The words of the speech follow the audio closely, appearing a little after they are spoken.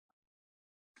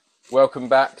Welcome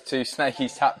back to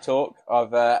Snakey's Tap Talk.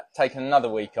 I've taken another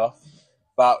week off,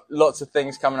 but lots of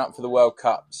things coming up for the World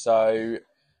Cup, so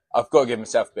I've got to give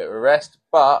myself a bit of a rest.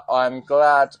 But I'm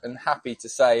glad and happy to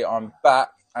say I'm back,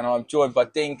 and I'm joined by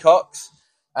Dean Cox,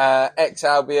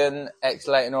 ex-Albion,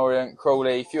 ex-Leyton Orient,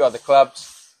 Crawley, a few other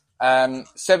clubs.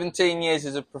 17 years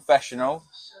as a professional.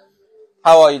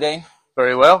 How are you, Dean?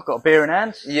 Very well. Got a beer in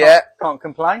hand. Yeah. Can't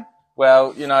complain.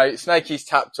 Well, you know, Snakey's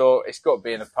Tap Talk, it's got to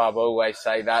be in a pub. I always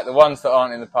say that. The ones that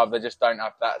aren't in the pub, they just don't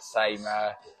have that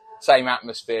same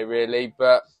atmosphere, really.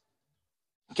 But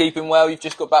keeping well, you've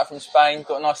just got back from Spain,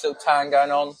 got a nice little tan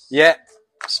going on. Yeah,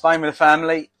 Spain with the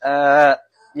family. So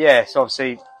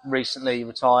obviously recently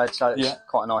retired, so it's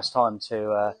quite a nice time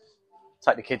to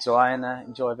take the kids away and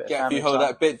enjoy a bit of family. Get a few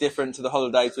holidays, a bit different to the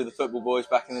holidays with the football boys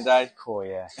back in the day. Cool,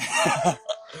 yeah.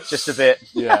 Just a bit.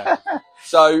 Yeah.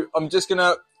 So I'm just going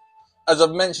to, as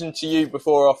I've mentioned to you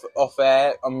before off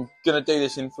air, I'm going to do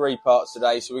this in 3 parts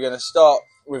today. So we're going to start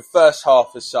with first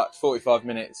half as such, 45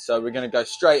 minutes. So we're going to go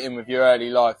straight in with your early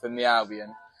life and the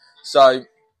Albion. So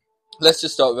let's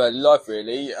just start with early life,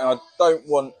 really. And I don't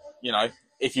want, you know,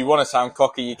 if you want to sound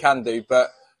cocky, you can do. But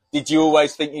did you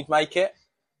always think you'd make it?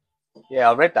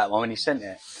 Yeah, I read that one when you sent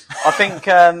it. I think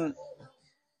I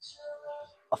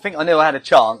knew I had a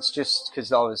chance just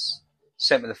because I was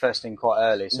sent with the first team quite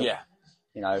early. So,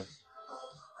 you know.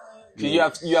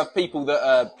 Because you have people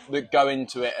that go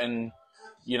into it and,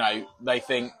 you know, they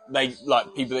think they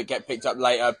like people that get picked up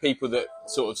later, people that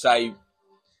sort of say,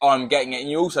 I'm getting it. And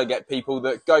you also get people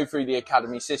that go through the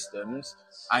academy systems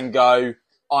and go,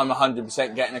 I'm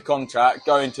 100% getting a contract,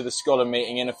 go into the scholar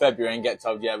meeting in February and get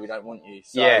told, yeah, we don't want you.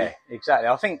 So, yeah, exactly.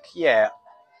 I think,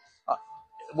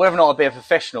 whether or not I'd be a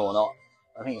professional or not,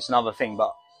 I think it's another thing,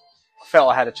 but I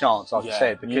felt I had a chance, like I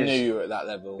said. Because, you knew you were at that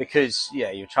level. Because,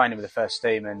 you're training with the first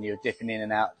team and you're dipping in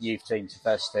and out youth team to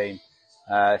first team.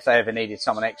 If they ever needed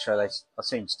someone extra, they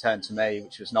seemed to turn to me,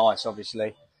 which was nice,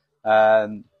 obviously.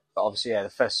 But obviously, the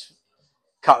first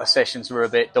couple of sessions were a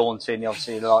bit daunting.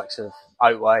 Obviously, the likes of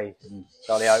Oatway and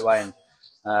Charlie Oatway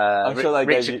and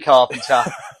Richard Carpenter.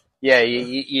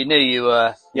 You knew you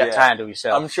had to handle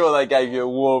yourself. I'm sure they gave you a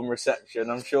warm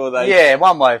reception. I'm sure they... Yeah,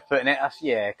 one way of putting it.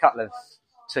 A couple of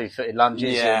two-footed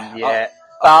lunges. I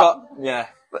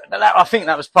think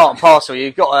that was part and parcel.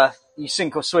 You've got you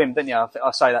sink or swim, don't you?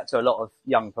 I say that to a lot of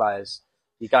young players.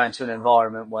 You go into an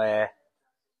environment where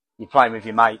you're playing with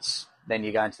your mates, then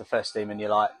you go into the first team and you're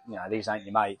like, these ain't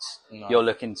your mates. No. You're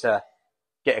looking to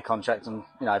get a contract and,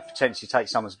 potentially take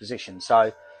someone's position.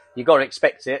 So you've got to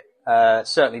expect it.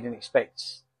 Certainly didn't expect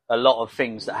a lot of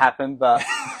things that happened, but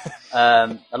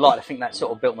I like to think that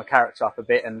sort of built my character up a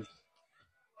bit and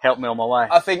helped me on my way.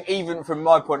 I think even from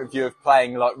my point of view of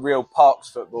playing like real parks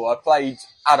football, I played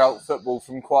adult football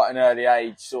from quite an early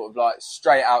age, sort of like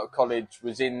straight out of college,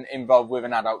 was involved with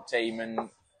an adult team, and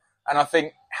I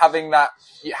think having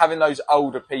those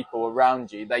older people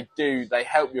around you, they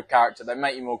help your character, they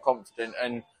make you more confident,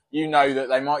 and you know that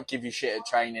they might give you shit at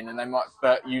training,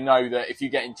 but you know that if you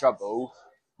get in trouble,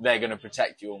 they're going to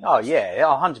protect you almost. Oh yeah,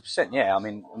 100%. Yeah, I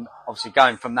mean, obviously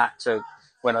going from that to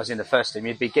when I was in the first team,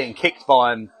 you'd be getting kicked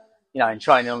by them, in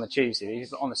training on the Tuesday.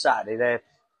 On the Saturday, they're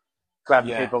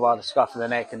grabbing people by the scruff of the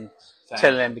neck and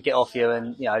telling them to get off you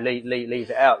and,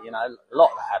 leave it out. A lot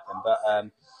of that happened.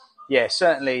 But,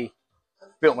 certainly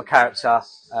built my character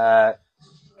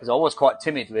because I was quite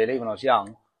timid, really, when I was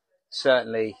young.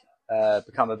 Certainly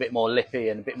become a bit more lippy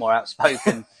and a bit more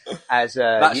outspoken as...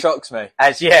 that shocks me.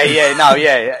 You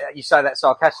say that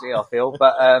sarcastically, I feel.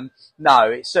 But,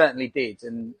 no, it certainly did.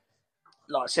 And,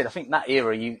 like I said, I think that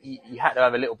era you had to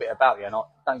have a little bit about you. And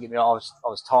don't get me wrong, I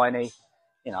was tiny.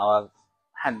 I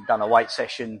hadn't done a weight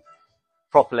session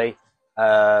properly.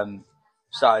 I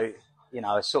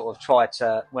sort of tried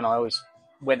to, when I always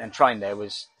went and trained there,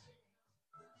 was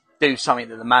do something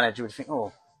that the manager would think,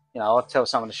 I'd tell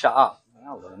someone to shut up.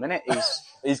 Hold on a minute,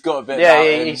 he's got a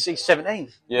bit. He's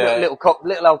 17. Yeah, little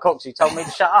old Coxie told me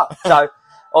to shut up. So I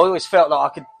always felt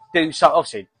like I could do something.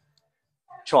 Obviously,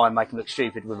 try and make him look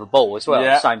stupid with a ball as well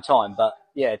at the same time. But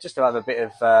just to have a bit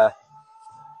of a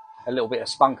little bit of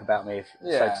spunk about me,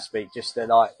 so to speak, just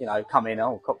to come in.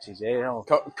 Coxie's here.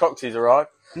 Coxie's arrived.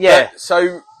 Yeah.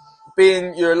 So,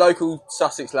 you're a local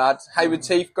Sussex lad, Hayward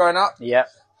Heath growing up. Yeah.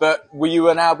 But were you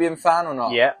an Albion fan or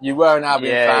not? Yeah. You were an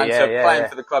Albion fan, playing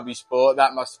for the club you sport,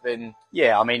 that must have been...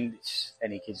 Yeah, I mean, it's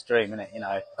any kid's dream, isn't it,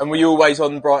 And were you always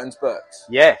on Brighton's books?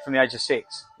 Yeah, from the age of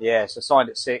 6. Yeah, so signed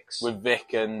at 6. With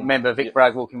Vic and... Remember Vic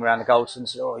Bragg walking around the goals and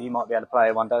said, you might be able to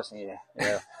play one, doesn't you?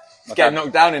 Yeah. Getting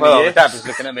knocked down in the year. My dad was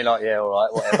looking at me like, all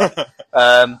right, whatever.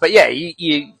 But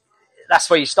you that's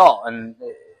where you start, and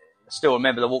still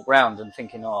remember the walk round and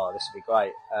thinking, oh, this would be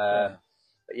great. But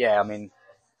yeah, I mean,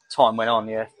 time went on.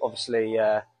 Yeah, obviously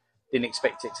didn't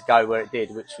expect it to go where it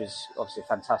did, which was obviously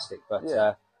fantastic. But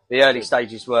the early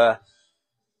stages were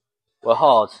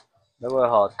hard. They were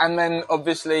hard. And then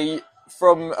obviously,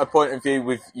 from a point of view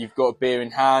with you've got a beer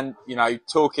in hand, you know,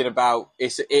 talking about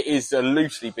it is a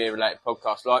loosely beer related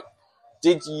podcast. Like,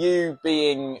 did you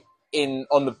being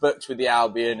on the books with the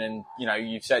Albion and, you know,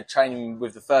 you've said training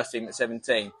with the first team at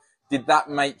 17, did that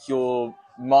make your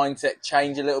mindset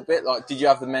change a little bit? Like, did you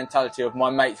have the mentality of, my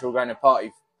mates are all going to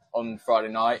party on Friday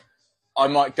night, I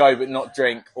might go but not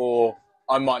drink, or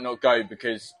I might not go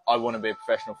because I want to be a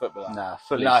professional footballer? Nah,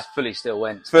 fully still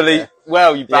went. Fully,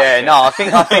 well, you backed it. No, I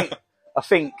think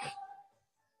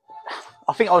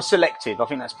I was selective. I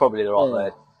think that's probably the right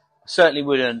word. I certainly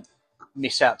wouldn't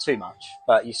miss out too much,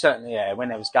 but you certainly, when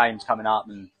there was games coming up,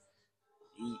 and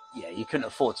you couldn't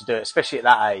afford to do it, especially at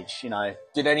that age, you know.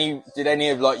 Did any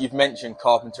of, like, you've mentioned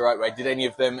Carpenter Oatway, did any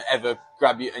of them ever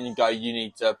grab you and you go, you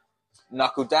need to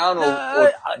knuckle down,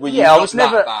 or were you not I was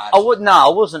never, bad? I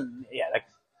wasn't. Yeah, they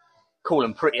call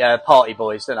them pretty party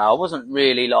boys, don't they? I wasn't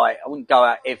really like, I wouldn't go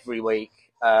out every week,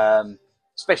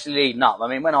 especially leading up. I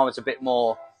mean, when I was a bit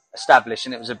more established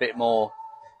and it was a bit more,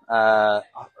 I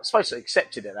suppose,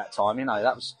 accepted at that time. You know,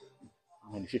 that was.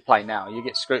 I mean, if you play now, you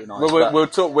get scrutinised. Well, we'll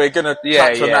talk. We're going to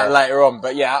touch on that later on,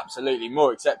 but yeah, absolutely,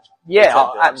 more accepted.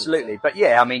 Yeah, absolutely. But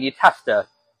yeah, I mean, you have to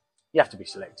be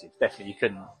selective. Definitely, you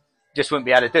couldn't. Just wouldn't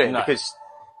be able to do it because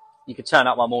you could turn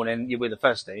up one morning, you're with the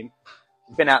first team,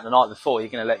 you've been out the night before, you're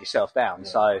going to let yourself down. Yeah.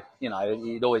 So, you know,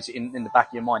 you'd always, in the back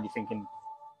of your mind, you're thinking,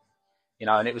 you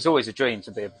know, and it was always a dream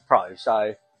to be a pro.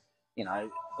 So, you know,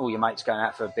 all your mates going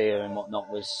out for a beer and whatnot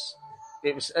it was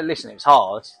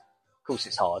hard. Of course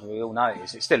it's hard, we all know it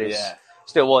is. It still is. Yeah.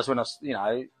 Still was when I was, you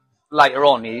know, later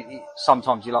on,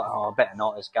 sometimes you're like, oh, I better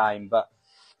not this game. But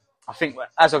I think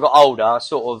as I got older, I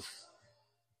sort of,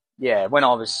 when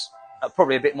I was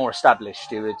probably a bit more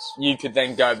established, you could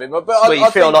then go a bit more. But you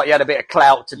feel like you had a bit of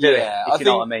clout to do it, if you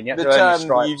know what I mean. You the term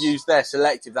you've used there,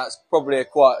 selective, that's probably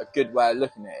quite a good way of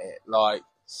looking at it. Like,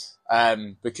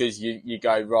 because you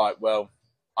go, right, well,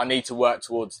 I need to work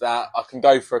towards that. I can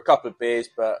go for a couple of beers,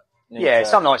 but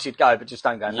some nights you'd go, but just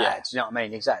don't go mad. Do you know what I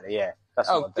mean? Exactly. Yeah.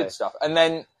 That's good stuff. And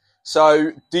then,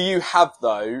 so do you have,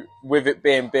 though, with it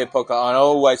being beer podcast? And I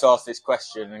always ask this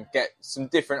question and get some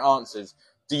different answers.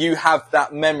 Do you have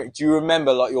that memory? Do you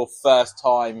remember, like, your first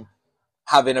time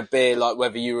having a beer, like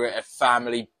whether you were at a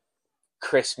family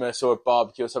Christmas or a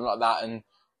barbecue or something like that,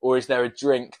 or is there a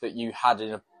drink that you had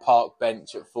in a park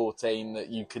bench at 14 that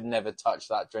you could never touch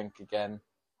that drink again?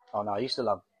 Oh no, I used to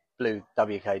love Blue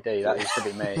WKD. That used to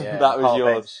be me. Yeah, that was park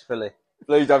yours. Bench, Philly.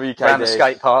 Blue WKD. Around the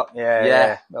skate park.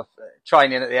 Yeah.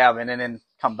 Training at the Albion and then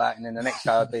come back, and then the next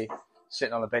day I'd be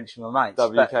sitting on a bench with my mates.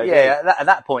 WKD. But at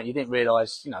that point you didn't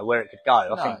realise, you know, where it could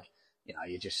go. I think, you know,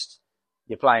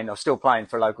 you're playing. I was still playing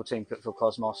for a local team, Cookfield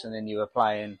Cosmos, and then you were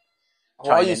playing.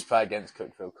 I used to play against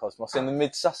Cookfield Cosmos in the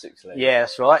Mid Sussex League. Yeah,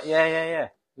 that's right.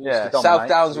 Yeah. South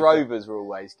Downs Rovers were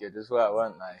always good as well,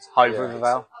 weren't they? Hove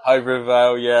River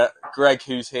Vale, yeah. Greg,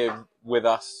 who's here with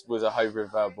us, was a Hove River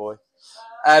Vale boy.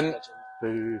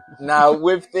 Now,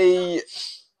 with the,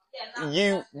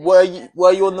 were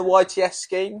you on the YTS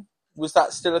scheme? Was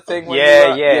that still a thing?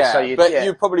 Yeah. So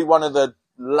you're probably one of the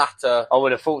latter. I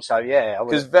would have thought so. Yeah,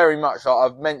 because very much,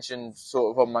 like I've mentioned,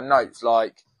 sort of on my notes,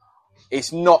 like.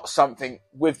 It's not something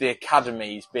with the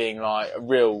academies being like a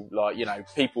real, like, you know,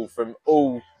 people from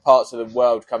all parts of the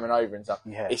world coming over and stuff.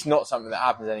 Yeah. It's not something that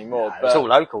happens anymore. No, but it's all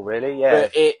local, really. Yeah.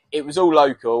 But it was all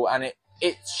local, and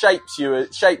it shapes you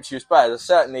as players.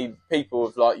 Certainly, people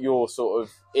of like your sort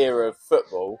of era of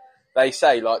football, they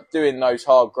say like doing those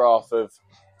hard graft of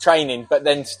training, but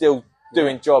then still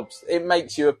doing jobs. It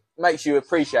makes you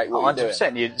appreciate what you're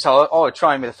doing. So I would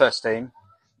train with the first team.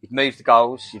 You'd move the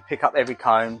goals. You'd pick up every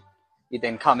cone. You'd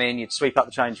then come in, you'd sweep up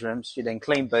the change rooms, you'd then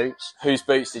clean boots. Whose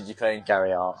boots did you clean?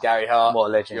 Gary Hart. What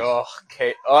a legend.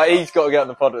 He's got to get on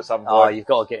the pod at some point. Oh, you've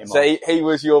got to get him on. So you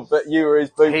were his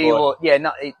boot boy?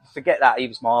 Forget that, he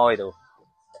was my idol.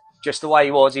 Just the way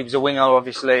he was a winger,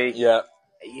 obviously. Yeah.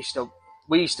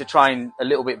 We used to train a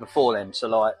little bit before them, so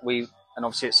like and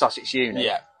obviously at Sussex Uni.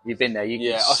 Yeah. You've been there.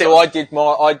 So I did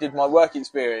my work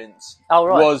experience. Oh,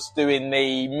 right. Was doing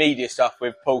the media stuff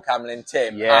with Paul Campbell and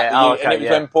Tim. Yeah. And it was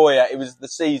when Poya. It was the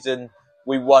season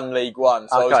we won League One,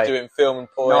 so I was doing film and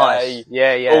Poya. Nice.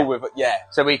 Yeah.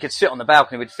 So we could sit on the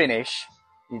balcony. We'd finish.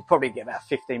 You'd probably get about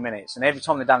 15 minutes, and every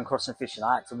time they're done crossing fishing,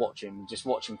 I had to watch him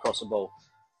cross a ball.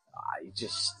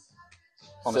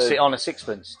 On a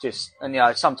sixpence.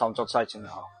 And sometimes I'd say to him,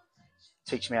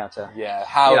 teach me how to. Yeah,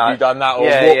 how have you done that, or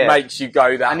what makes you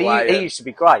go that way? And he used to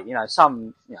be great. You know,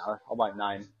 some, you know, I won't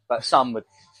name, but some would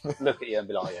look at you and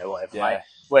be like, yeah, whatever, mate.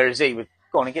 Whereas he would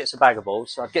go on and get us a bag of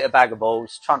balls. So I'd get a bag of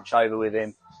balls, trunch over with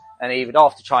him, and he would,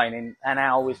 after training, an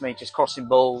hour with me, just crossing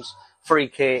balls, free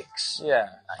kicks. Yeah.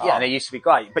 And he used to be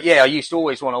great. But yeah, I used to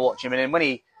always want to watch him. And then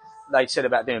when they said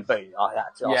about doing boot, I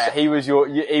had to. Yeah, he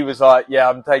was like, yeah,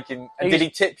 I'm taking. Did he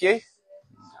tip you?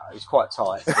 No, he was quite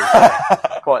tight.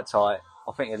 Quite tight.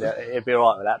 I think he'd be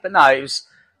alright with that. But no, it was,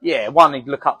 one he'd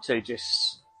look up to,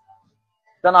 just,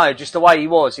 don't know, just the way he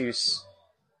was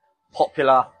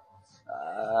popular,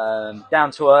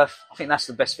 down to earth. I think that's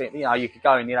the best thing. You know, you could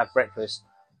go and you'd have breakfast,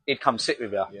 he'd come sit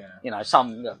with you. Yeah. You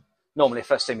know, normally the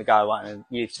first team would go away and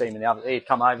the youth team and the other, he'd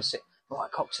come over, sit, right,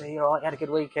 Coxie, you alright, you had a good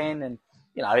weekend? And,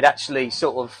 you know, he'd actually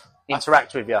sort of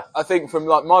interact with you. I think from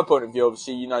like my point of view,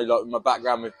 obviously, you know, like my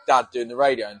background with Dad doing the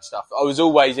radio and stuff, I was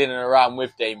always in and around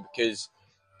with Dean because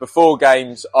before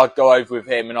games, I'd go over with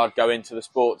him and I'd go into the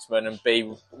sportsman and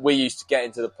we used to get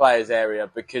into the players area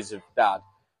because of Dad.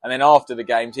 And then after the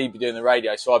games, he'd be doing the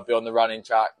radio, so I'd be on the running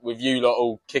track with you lot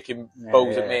all kicking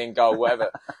balls at me and goal,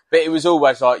 whatever. But it was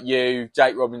always like you,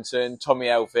 Jake Robinson, Tommy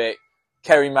Elphick,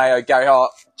 Kerry Mayo, Gary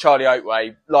Hart, Charlie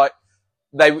Oatway. Like,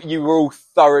 you were all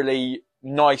thoroughly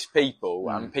nice people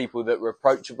and people that were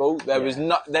approachable. There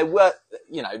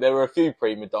were a few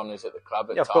prima donnas at the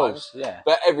club at times. Of course,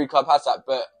 But every club has that.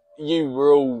 But you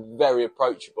were all very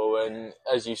approachable and,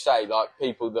 as you say, like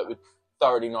people that were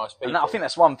thoroughly nice people. And I think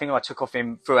that's one thing I took off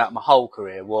him throughout my whole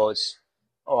career was,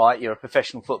 all right, you're a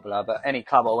professional footballer, but any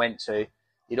club I went to,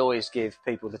 you'd always give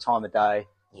people the time of day.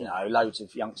 You know, loads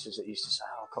of youngsters that used to say,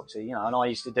 oh, Coxie, you know, and I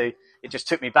used to do, it just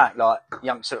took me back, like,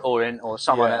 youngster at Orient or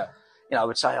someone that, you know,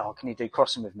 would say, oh, can you do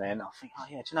crossing with me? And I think, oh,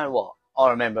 yeah, do you know what?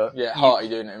 I remember Harty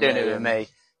doing it with me.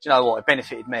 Do you know what? It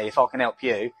benefited me if I can help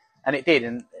you. And it did.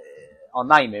 And I'll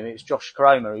name him. It was Josh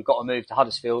Karoma, who got a move to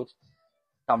Huddersfield.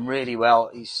 Done really well.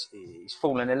 He's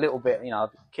fallen a little bit, you know,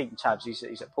 keeping tabs. He's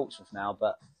at Portsmouth now,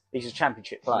 but he's a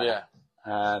championship player.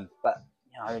 Yeah. But,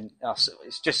 you know,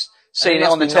 it's just seeing it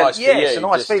on the television. It's a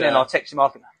nice feeling. I text him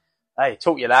after, hey,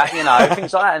 taught you that, you know,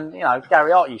 things like that. And, you know,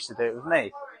 Gary Hart used to do it with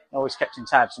me. I always kept in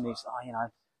tabs and he's like, oh, you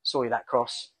know, saw you that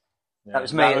cross. That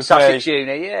was me at Sussex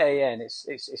Uni. Yeah. And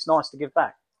it's nice to give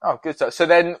back. Oh, good stuff. So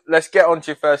then let's get on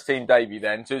to your first team debut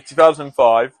then. So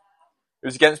 2005, it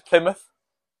was against Plymouth.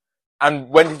 And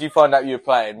when did you find out you were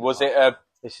playing? Was it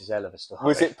this is a hell of a story.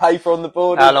 Was it paper on the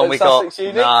board? How long we got?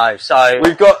 Uni? No, so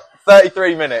we've got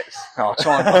 33 minutes. I'll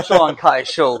try and cut it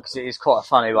short because it is quite a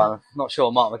funny one. I'm not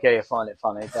sure Mark McGee will find it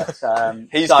funny, but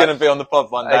he's going to be on the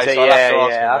pod one day. So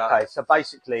okay. So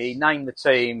basically, he named the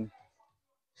team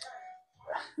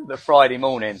the Friday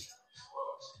morning.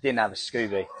 Didn't have a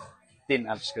Scooby.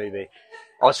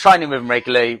 I was training with him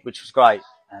regularly, which was great,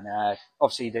 and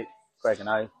obviously, Greg and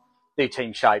I do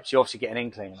team shapes. You obviously get an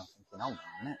inkling, and I'm thinking, hold on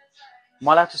a minute. Am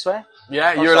I allowed to swear?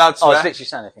 Yeah, you're allowed to swear. I was literally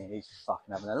saying, I think he's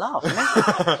fucking having a laugh, isn't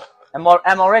he?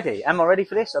 Am I ready? Am I ready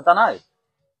for this? I don't know.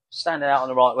 Standing out on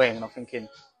the right wing, and I'm thinking,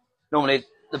 normally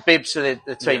the bibs are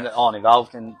the team that aren't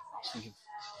involved, and I was thinking,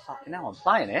 fucking hell, I'm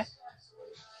playing here.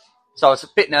 So I was a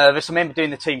bit nervous. I remember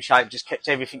doing the team shape, just kept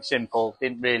everything simple,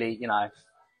 didn't really, you know.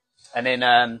 And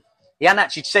then he hadn't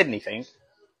actually said anything,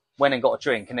 went and got a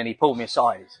drink, and then he pulled me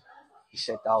aside. He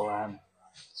said, you're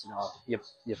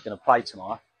going to play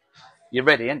tomorrow. You're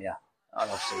ready, aren't you?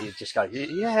 And obviously you just go,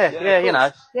 yeah, you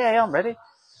know, yeah, I'm ready.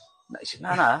 And he said, no,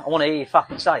 I want to hear you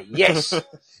fucking say yes. So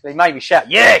he made me shout,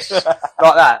 yes, like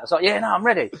that. I was like, yeah, no, I'm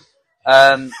ready.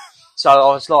 So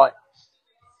I was like,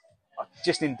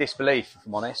 just in disbelief, if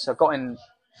I'm honest. So I got in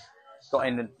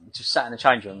and just sat in the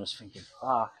change room and was thinking,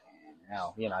 fuck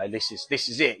hell, you know, this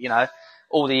is it, you know.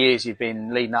 All the years you've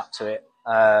been leading up to it.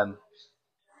 I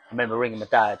remember ringing my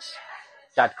dad.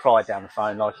 Dad cried down the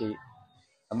phone like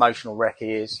emotional wreck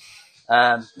he is.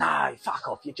 No, fuck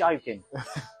off, you're joking.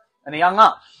 And he hung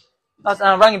up.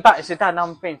 I rang him back and said, Dad, no,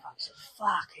 I'm being fucking. He said,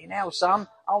 fucking hell, son.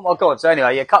 Oh my God. So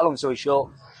anyway, cut a long story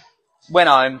short. Went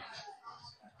home.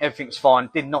 Everything's fine.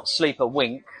 Did not sleep a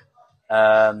wink.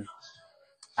 And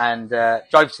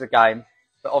drove to the game.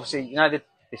 But obviously, you know,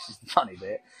 this is the funny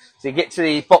bit. So you get to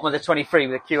the bottom of the 23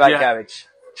 with the Q8 garage.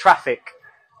 Traffic.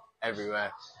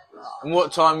 Everywhere. And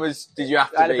what time did you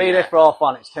have to be there for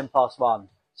 1:30. It's 1:10.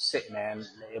 Sitting there and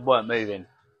it weren't moving.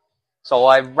 So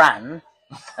I ran,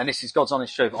 and this is God's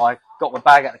honest truth. I got my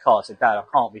bag out of the car. I said, Dad, I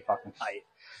can't be fucking late.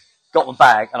 Got my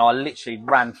bag, and I literally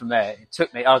ran from there. It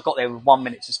took me, I got there with 1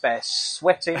 minute to spare,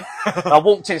 sweating. I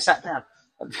walked in and sat down.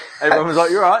 Everyone was like,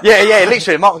 you're right. Yeah,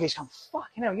 literally. Mark McGee's going,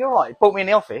 fucking hell, you're right. He brought me in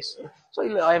the office. So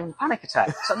you look, I'm having a panic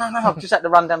attack. So no, I've just had to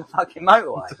run down the fucking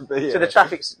motorway. So the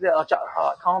traffic's,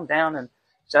 calm down. And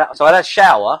so I had a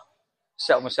shower,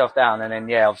 settle myself down, and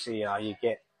then, obviously, you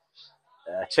get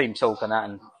team talk and that.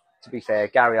 And to be fair,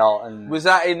 Gary Hart and... Was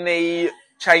that in the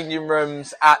changing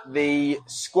rooms at the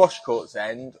squash courts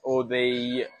end, or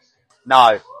the...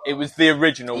 No. It was the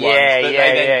original ones.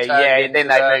 Then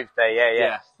they moved there,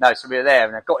 yeah. No, so we were there,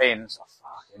 and I got in, so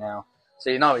fucking hell. So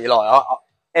you know what you're like.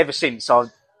 Ever since I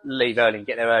leave early and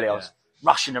get there early, I was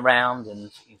rushing around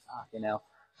and thinking, fucking hell.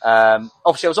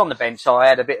 Obviously, I was on the bench, so I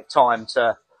had a bit of time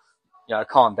to,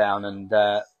 calm down, and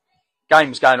game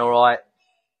was going all right.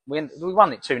 We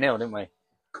won it 2-0, didn't we?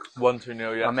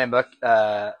 1-2-0, yeah. I remember,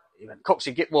 he went,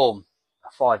 Coxie, get warm.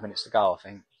 5 minutes to go, I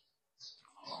think.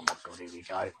 Oh my God, here we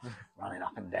go. Running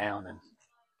up and down and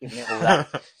giving it all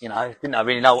that, didn't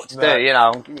really know what to do,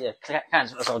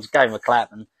 so I just gave him a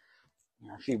clap and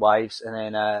a few waves, and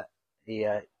then he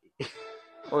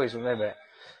always remember it.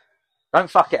 Don't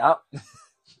fuck it up.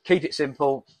 Keep it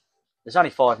simple. There's only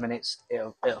 5 minutes.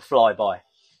 It'll fly by.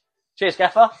 Cheers,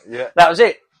 Gaffer. Yeah. That was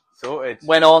it. Sorted.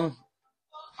 Went on.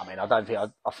 I mean, I think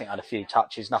I had a few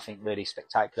touches, nothing really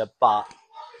spectacular, but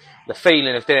the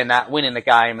feeling of doing that, winning the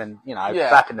game, and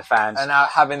clapping the fans, and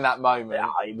having that moment,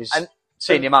 it was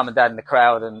seeing your mum and dad in the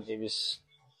crowd, and it was,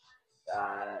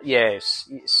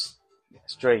 it's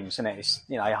dreams, isn't it? It's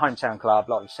your hometown club,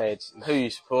 like we said, who you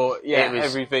support,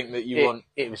 everything that you want.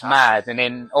 It was mad, and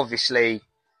then obviously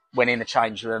went in the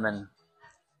change room, and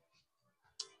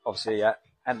obviously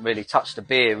hadn't really touched a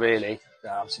beer really.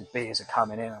 Obviously beers are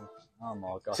coming in. Oh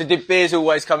my God! So did beers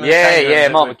always come in? Yeah,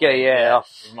 Mark McGee,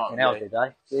 Hell did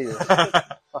they? Jesus.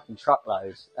 Fucking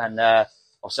truckloads. And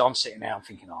so I'm sitting there, I'm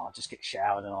thinking, I'll just get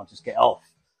showered and I'll just get off.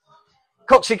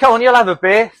 Coxie, come on, you'll have a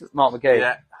beer. Mark McGee.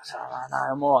 Yeah. I said, no,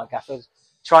 I'm all right, Gaffer.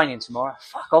 Training tomorrow.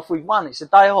 Fuck off, we've won. It's a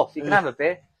day off. You can have a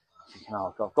beer. I'm thinking,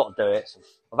 I've got to do it. So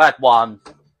I've had one.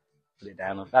 Put it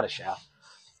down. I've had a shower.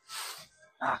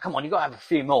 Come on, you've got to have a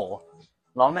few more.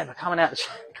 And I remember coming out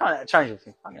the change room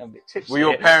thinking, I'm a bit tipsy. Were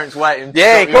your parents waiting?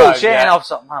 Yeah, of course, yeah. And I was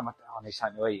like, Mum, I need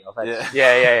something to eat. I've had,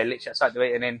 literally had something to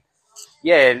eat. And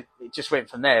then, it just went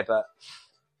from there. But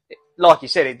like you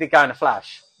said, it did go in a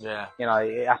flash. Yeah.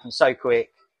 It happened so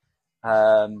quick.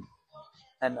 And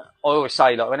I always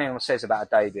say, like, when anyone says about a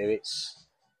debut, it's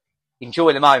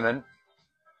enjoy the moment.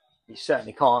 You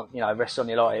certainly can't, rest on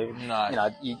your laurels. No.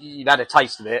 You've had a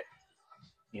taste of it.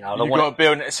 You've got to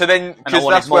build it. So then,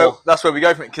 because that's where we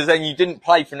go from it. Because then you didn't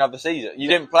play for another season. You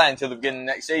didn't play until the beginning of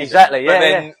next season. Exactly. Yeah. But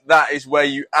then that is where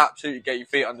you absolutely get your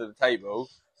feet under the table.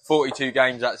 42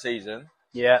 games that season.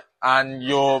 Yeah. And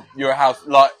you're a house,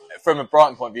 like, from a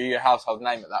Brighton point of view, you're a household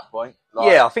name at that point.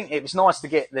 Like, I think it was nice to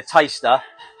get the taster.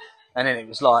 And then it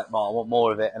was like, I want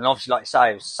more of it. And obviously, like you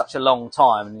say, it was such a long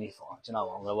time. And you thought, do you know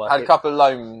what, I'm going to work Had a couple of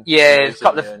loans. Yeah, a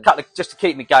couple of, just to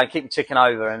keep me going, keep me ticking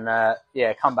over. And,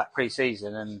 come back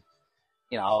pre-season. And,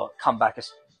 come back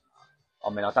as,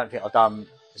 I don't think I've done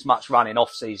as much running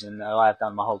off-season as I have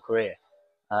done my whole career.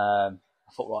 I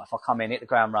thought, right, if I come in, hit the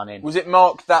ground running. Was it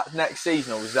Mark that next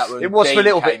season, or was that when it was Dean for a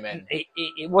little came bit? In?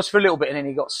 It was for a little bit, and then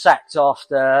he got sacked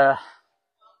after,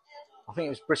 I think it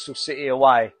was Bristol City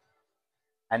away.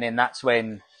 And then that's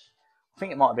when, I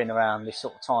think it might have been around this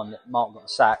sort of time that Mark got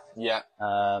sacked. Yeah.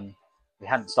 We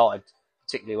hadn't started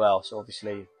particularly well, so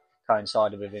obviously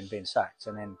coincided with him being sacked.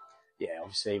 And then,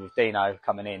 obviously with Dino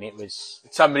coming in, it was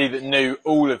somebody that knew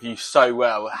all of you so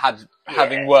well,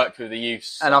 having worked with the youth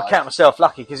side. And I count myself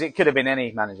lucky because it could have been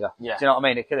any manager. Yeah. Do you know what I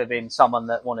mean? It could have been someone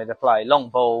that wanted to play long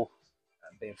ball,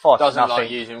 being 5 doesn't nothing.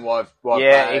 Like using wide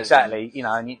exactly.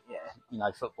 And,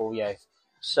 football. Yeah,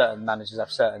 certain managers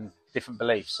have certain different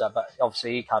beliefs. But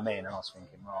obviously he came in, and I was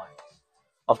thinking, right,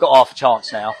 I've got half a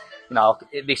chance now.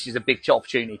 This is a big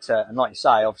opportunity to, and like you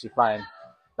say, obviously playing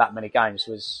that many games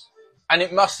was. And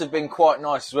it must have been quite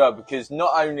nice as well, because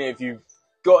not only have you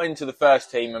got into the first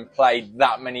team and played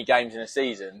that many games in a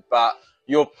season, but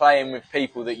you're playing with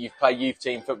people that you've played youth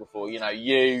team football for.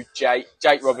 You,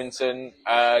 Jake Robinson,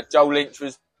 Joel Lynch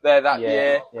was there that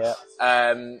year. Yeah.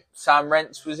 Sam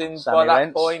Rents was in by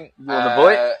that point. You're the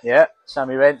boy. Yeah.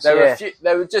 Sammy Rents.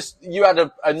 There were just, you had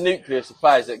a nucleus of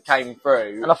players that came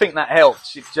through. And I think that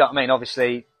helped. Do you know what I mean?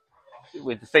 Obviously,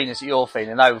 with the feelings that you're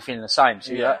feeling, they were feeling the same.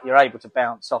 So you're able to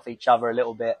bounce off each other a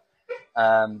little bit.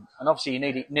 And obviously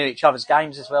you knew each other's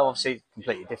games as well. Obviously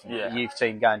completely different. The youth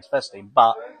team going to first team.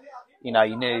 But, you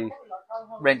knew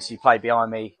Rentsy played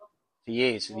behind me for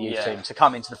years for the youth team. To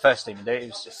come into the first team and do it,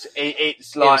 was just,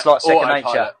 it's like second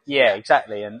nature. Yeah,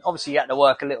 exactly. And obviously you had to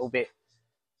work a little bit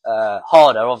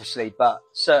harder, obviously, but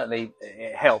certainly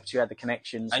it helped. You had the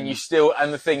connections, and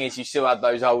the thing is, you still had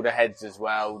those older heads as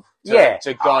well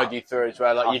to guide you through as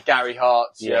well, like your Gary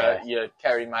Harts, your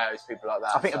Kerry Mayos, people like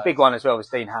that. I think a big one as well was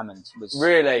Dean Hammond.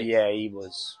 Really? Yeah, he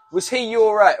was. Was he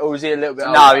your age, or was he a little bit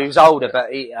older? No, he was older, but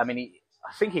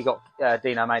I think he got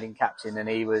Dino made him captain, and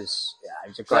he was a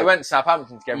great. So they went to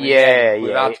Southampton together.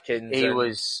 With Adkins.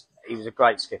 He was a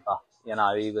great skipper. You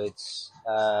know, he would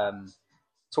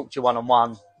talk to you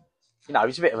one-on-one. You know, he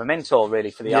was a bit of a mentor really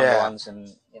for the younger ones, and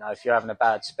you know, if you're having a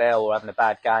bad spell or having a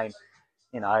bad game,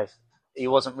 you know, he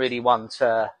wasn't really one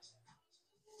to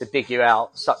dig you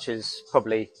out, such as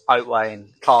probably Oatway and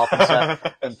Carpenter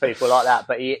and people like that.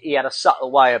 But he had a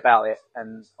subtle way about it,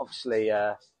 and obviously,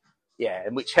 and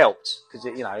which helped, because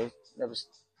you know, there was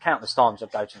countless times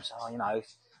I'd go to him and say, you know, if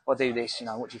I do this, you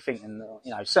know, what do you think? And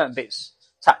you know, certain bits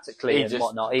tactically and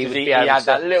whatnot. He had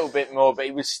that little bit more, but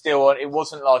he was still. It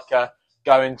wasn't like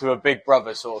going to a big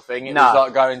brother sort of thing. It was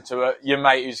like going to your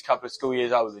mate who's a couple of school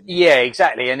years older than you. Yeah,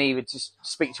 exactly. And he would just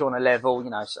speak to you on a level,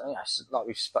 you know, like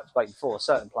we've spoken before,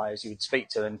 certain players you would speak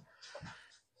to, and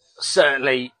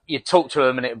certainly you'd talk to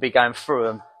them and it would be going through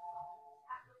them.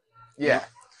 Yeah.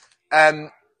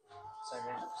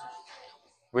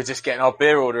 We're just getting our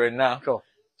beer order in now. Cool.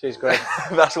 Cheers, Greg.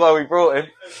 That's why we brought him.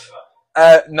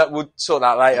 No, we'll sort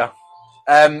that later.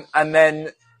 And then...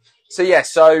 So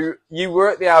you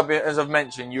were at the Albion, as I've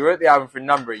mentioned, you were at the Albion for a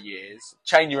number of years.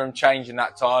 Changing room changing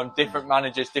that time, different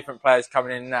managers, different players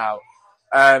coming in and out.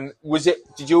 Was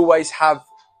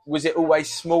it always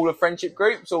smaller friendship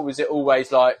groups, or was it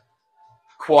always like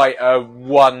quite a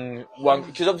one?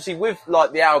 Because obviously with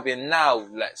like the Albion now,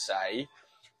 let's say,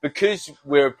 because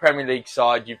we're a Premier League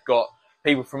side, you've got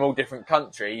people from all different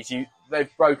countries. They've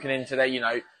broken into their, you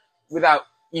know,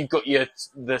 you've got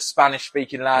the Spanish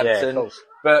speaking lads,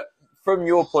 but from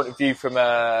your point of view, from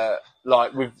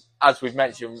as we've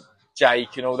mentioned,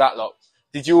 Jake and all that lot,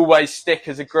 did you always stick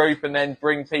as a group and then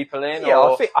bring people in? Yeah,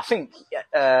 or? I think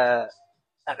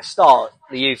at the start,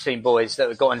 the youth team boys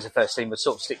that got into the first team would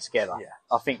sort of stick together. Yeah.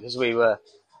 I think because we were,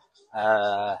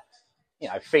 you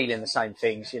know, feeling the same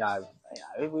things. You know,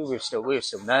 we were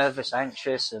still nervous,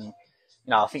 anxious, and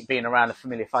you know, I think being around a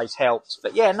familiar face helped.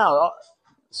 But yeah, the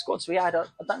squads we had, I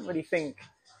don't really think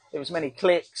there was many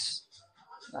cliques.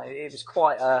 No, it was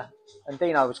quite and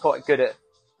Dino was quite good at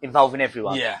involving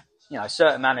everyone. Yeah. You know,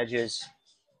 certain managers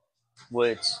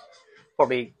would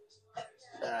probably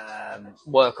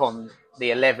work on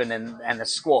the 11 and the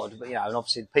squad, but you know, and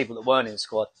obviously the people that weren't in the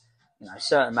squad, you know,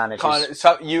 certain managers.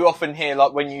 So you often hear,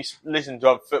 like when you listen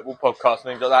to other football podcasts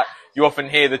and things like that, you often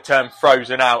hear the term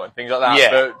frozen out and things like that.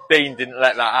 Yeah. But Dean didn't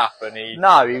let that happen. He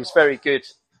was very good.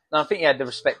 And I think he had the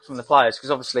respect from the players,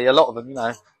 because obviously a lot of them, you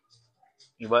know,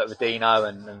 he worked with Dino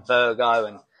and Virgo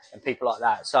and people like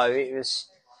that. So it was,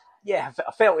 I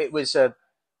felt it was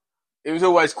it was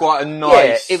always quite a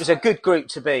nice... Yeah, it was a good group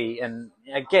to be. And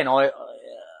again, I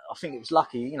think it was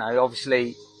lucky, you know,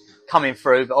 obviously coming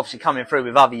through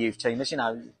with other youth teamers. You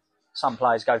know, some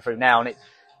players go through now and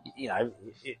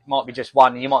it might be just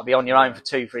one and you might be on your own for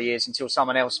 2-3 years until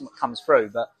someone else comes through.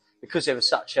 But because there was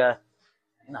such a,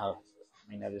 you know,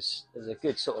 I mean, there was a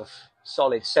good sort of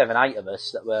solid 7-8 of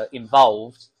us that were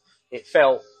involved. It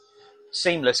felt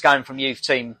seamless going from youth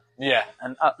team. Yeah.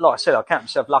 And like I said, I count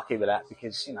myself lucky with that,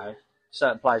 because, you know,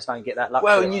 certain players don't get that luxury.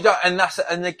 Well, and you don't,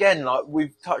 and again, like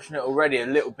we've touched on it already a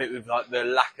little bit with like the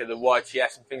lack of the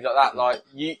YTS and things like that. Like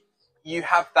you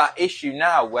have that issue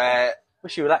now where...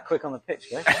 Wish you were that quick on the pitch,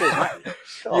 yeah? Cheers, mate.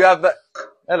 You have that...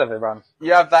 Hell of a run.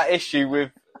 You have that issue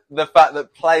with the fact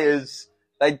that players,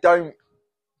 they don't...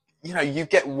 You know, you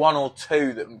get one or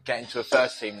two that get into a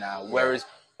first team now, whereas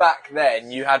back then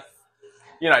you had,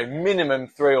 you know, minimum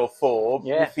 3 or 4.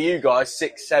 Yeah. For you guys,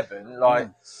 6, 7. Like,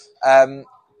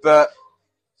 but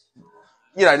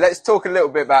you know, let's talk a little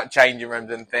bit about changing rooms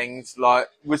and things. Like,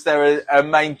 was there a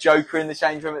main joker in the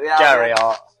change room at the Albion? Gary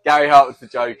Hart. Gary Hart was the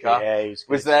joker. Yeah, he was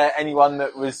good. Was there anyone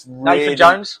that was really... Nathan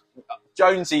Jones?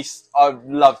 Jonesy, I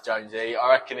love Jonesy.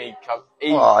 I reckon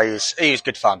he was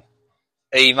good fun.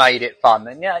 He made it fun.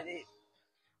 And yeah,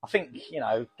 I think, you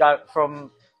know, go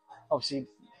from, obviously,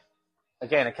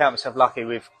 again, I count myself lucky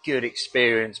with good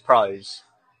experienced pros.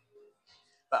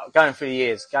 But going through the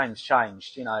years, game's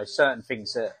changed. You know, certain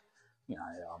things that, you know,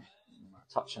 I'll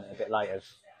touch on it a bit later.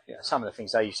 You know, some of the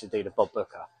things they used to do to Bob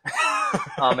Booker.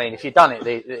 I mean, if you'd done it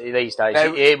these days,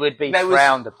 it would be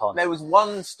frowned upon. There was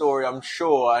one story, I'm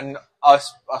sure, and I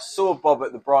saw Bob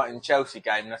at the Brighton-Chelsea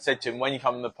game, and I said to him, when you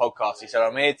come on the podcast, he said,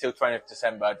 I'm here till 20th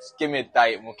December, just give me a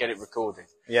date and we'll get it recorded.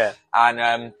 Yeah. And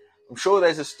I'm sure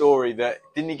there's a story that,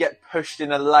 didn't he get pushed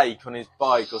in a lake on his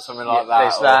bike or something like that?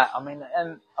 There's that. I mean,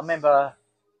 and I remember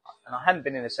and I hadn't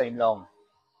been in the team long.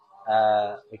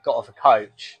 We got off a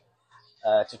coach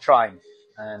to train,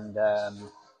 and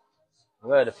we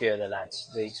heard a few of the lads,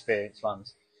 the experienced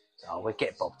ones. Oh, we'll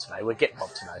get Bob today.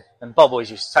 And Bob always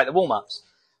used to take the warm-ups.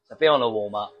 So be on a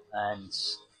warm-up, and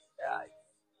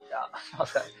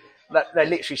they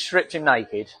literally stripped him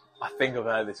naked. I think I've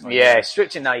heard this one. Yeah,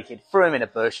 stripped him naked, threw him in a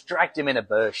bush, dragged him in a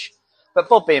bush. But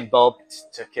Bob being Bob,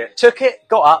 took it,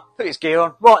 got up, put his gear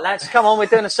on. Right, lads, come on, we're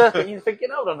doing a circuit. You're thinking,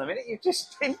 hold on a minute, you've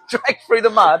just been dragged through the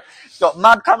mud. He's got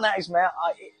mud coming out his mouth.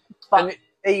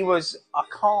 He was, I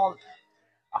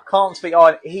can't speak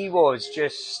on. He was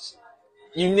just.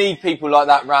 You need people like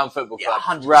that round football club,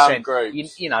 100%. round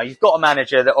groups. You know, you've got a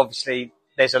manager that obviously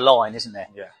there's a line, isn't there?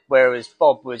 Yeah. Whereas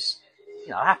Bob was,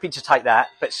 happy to take that,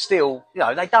 but still,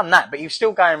 they'd done that, but he was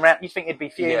still going around. You think he'd be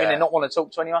fuming and not want to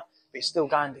talk to anyone, but he's still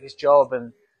going to his job,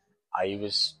 and he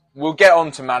was. We'll get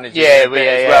on to managing as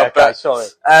well, okay, but sorry.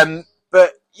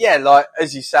 But yeah, like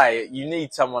as you say, you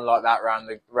need someone like that around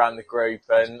the group,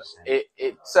 and 100%.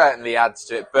 It certainly adds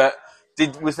to it. But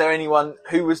was there anyone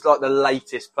who was like the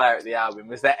latest player at the Albion?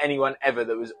 Was there anyone ever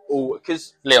that was all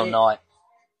because Leon Knight?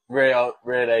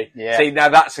 Really? Yeah. See, now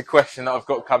that's a question that I've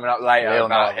got coming up later Leon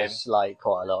about Knight him. was late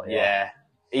quite a lot. Yeah.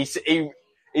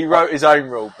 He wrote his own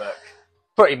rule book.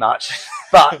 Pretty much.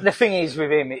 But the thing is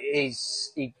with him,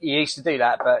 is he used to do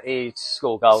that, but he'd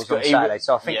score goals on Saturday.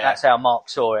 So I think that's how Mark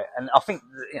saw it. And I think,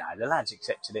 the lads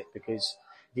accepted it because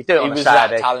if you do it on a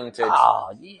Saturday. That talented.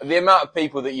 The amount of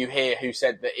people that you hear who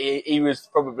said that he was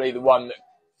probably the one that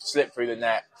slipped through the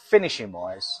net. Finishing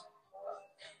wise,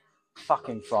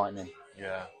 fucking frightening.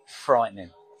 Yeah.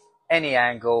 Frightening. Any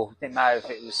angle, didn't matter if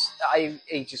it was,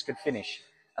 he just could finish.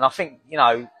 And I think,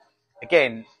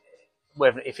 again,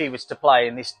 if he was to play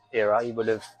in this era, he would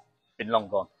have been long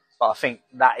gone. But I think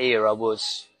that era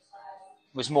was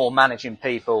more managing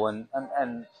people and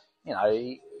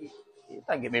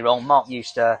don't get me wrong, Mark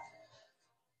used to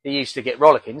get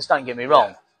rollickings, don't get me wrong.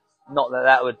 Yeah. Not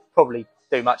that would probably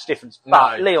do much difference.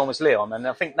 But no. Leon was Leon, and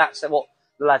I think that's what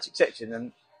the lads accepted.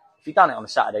 And if he'd done it on a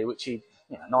Saturday, which he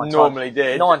normally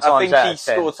did, I think he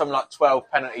scored something like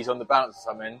 12 penalties on the bounce or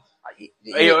something. He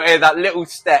that little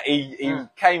step, he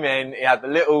came in, he had the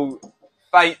little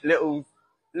feint,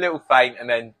 and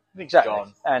then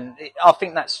gone. And I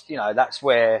think that's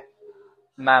where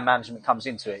man management comes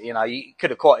into it. You could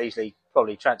have quite easily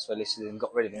probably transfer listed and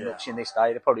got rid of him. Which in this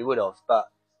day they probably would have, but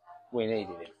we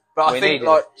needed him. But I think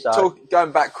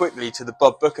going back quickly to the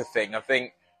Bob Booker thing, I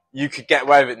think you could get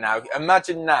away with it now.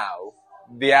 Imagine now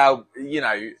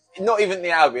not even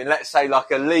the Albion, let's say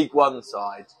like a League One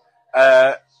side,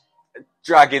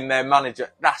 dragging their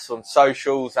manager. That's on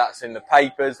socials, that's in the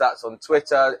papers, that's on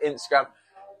Twitter, Instagram.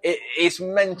 It's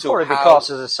mental. Probably be classed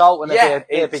as assault and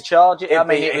it'd be charged.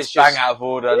 It was just bang out of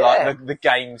order. Yeah. Like the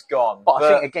game's gone. But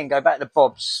I think again, go back to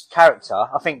Bob's character.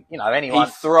 I think anyone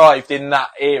he thrived in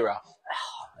that era.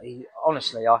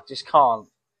 Honestly, I just can't.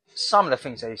 Some of the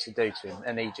things they used to do to him,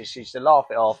 and he just used to laugh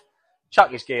it off, chuck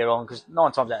his gear on because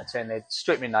 9 times out of 10 they'd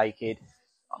strip him naked.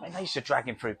 I mean, they used to drag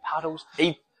him through puddles.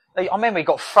 I remember he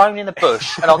got thrown in the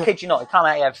bush, and I'll kid you not, he come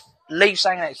out, he had leaves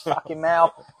hanging out his fucking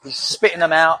mouth, he's spitting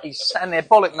them out, he's standing there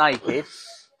bollock naked,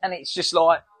 and it's just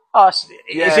like, as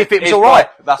if it was alright.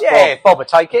 That's Bob would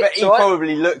take it. But he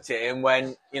probably looked at him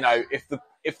when,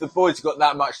 if the boys got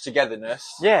that much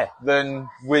togetherness, then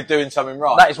we're doing something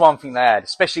right. That is one thing they had,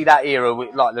 especially that era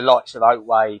with like the likes of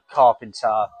Oatway,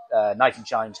 Carpenter, Nathan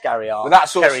Jones, Gary Hart. Well, that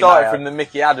sort of started from the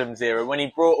Mickey Adams era when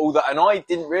he brought all that, and I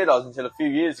didn't realise until a few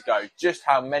years ago just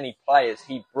how many players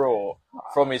he brought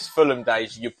from his Fulham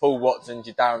days. Your Paul Watsons,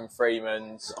 your Darren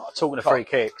Freemans. Talking of free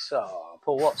kicks,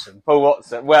 Paul Watson.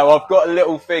 Well, I've got a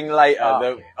little thing later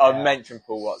I'll mention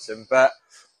Paul Watson, but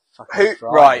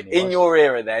in your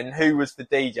era then, who was the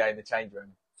DJ in the change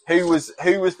room? Who was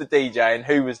the DJ and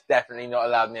who was definitely not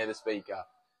allowed near the speaker?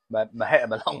 Maheta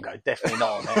Malongo, definitely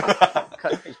not on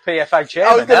it. He's PFA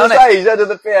chairman. I was going to say, he's head of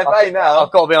the PFA now.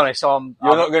 I've got to be honest, you're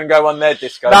not going to go on their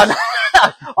disco. No,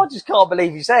 I just can't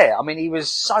believe he's there. I mean, he was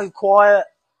so quiet,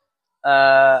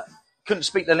 couldn't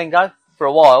speak the lingo for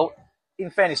a while.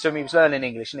 In fairness to him, he was learning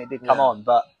English and it did come on,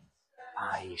 but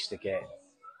they used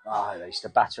to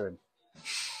batter him.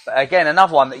 But again,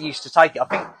 another one that used to take it. I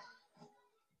think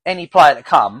any player that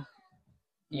come,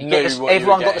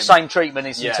 everyone got the same treatment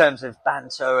in terms of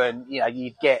banter, and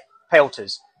you'd get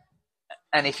pelters.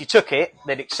 And if you took it,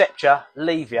 they'd accept you,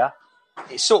 leave you.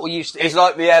 It's sort of used to. It's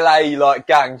like the LA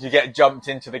gangs. You get jumped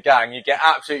into the gang, you get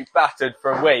absolutely battered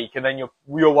for a week, and then you're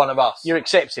one of us. You're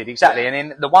accepted, exactly. And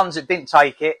then the ones that didn't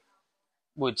take it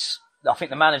I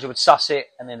think the manager would suss it,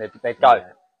 and then they'd go,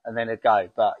 and then they'd go.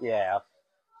 But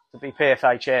to be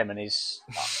PFA chairman is,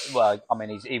 well, I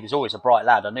mean, he was always a bright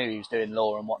lad. I knew he was doing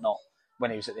law and whatnot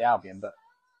when he was at the Albion, but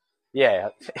yeah,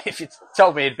 if you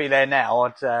told me he'd be there now,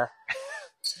 I'd. So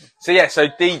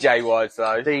DJ wise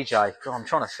though. DJ, God, I'm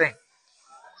trying to think.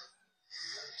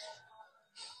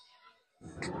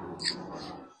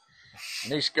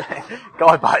 These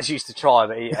Guy Butters used to try,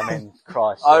 but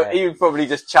Christ. Yeah. He was probably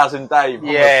just Chaz and Dave.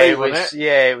 Yeah,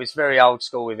 it was very old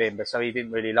school with him, but so he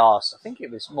didn't really last. I think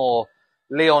it was more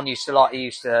Leon used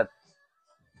to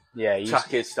chuck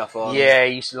his stuff on. Yeah,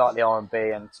 he used to like the R&B,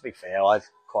 and to be fair, I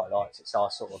quite liked it, so I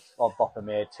bopped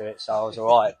my head to it, so I was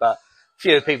alright. But a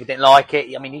few people didn't like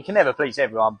it. I mean, you can never please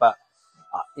everyone, but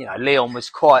Leon was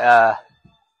quite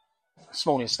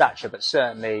small in stature, but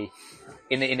certainly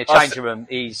in the changing room,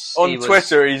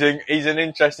 Twitter, he's an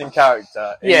interesting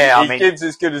character. He gives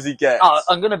as good as he gets.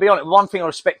 I'm going to be honest. One thing I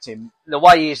respect him, the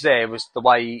way he is there was the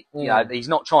way he's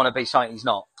not trying to be something he's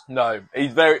not. No,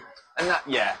 he's very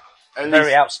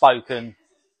very outspoken.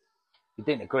 He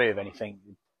didn't agree with anything.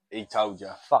 He told you.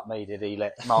 Fuck me, did he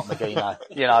let Mark McGee know?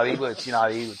 He would. He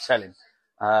would tell him.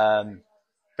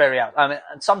 Very out. I mean,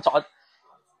 and sometimes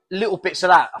little bits of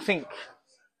that. I think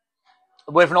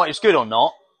whether or not it's good or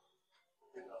not.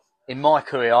 In my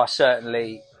career, I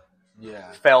certainly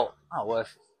felt,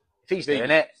 if he's doing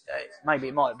it, maybe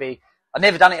it might be. I've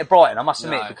never done it at Brighton, I must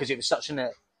admit, because it was such an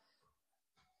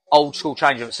old school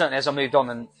change. But certainly as I moved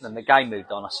on and the game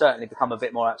moved on, I certainly become a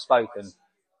bit more outspoken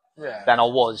than I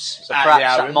was. So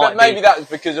perhaps that was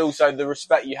because also the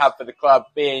respect you have for the club,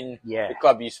 being the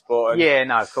club you support.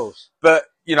 Of course. But,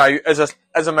 as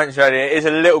I mentioned earlier, it is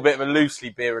a little bit of a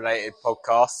loosely beer-related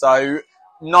podcast, so...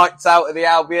 Nights out at the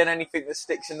Albion, anything that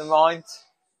sticks in the mind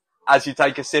as you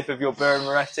take a sip of your beer and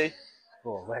Moretti?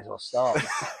 Oh, where do I start?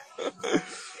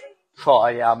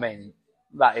 I mean,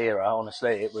 that era,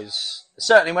 honestly, it was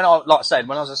certainly when I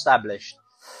was established,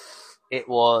 it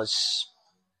was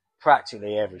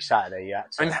practically every Saturday you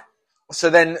had to. And so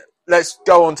then let's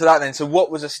go on to that then. So what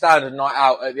was a standard night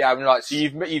out at the Albion? Like, so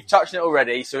you've touched on it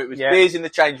already. So it was beers in the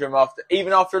change room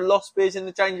even after a lost, beers in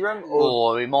the change room,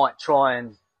 or we might try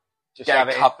and. Just get have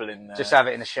a couple in there. Just have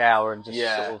it in the shower and just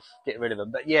sort of get rid of them.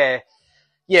 But we'd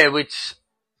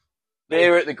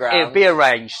beer at the ground. It'd be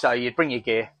arranged, so you'd bring your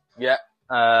gear. Yeah.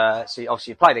 So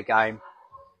obviously you play the game.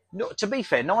 No, to be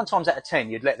fair, 9 times out of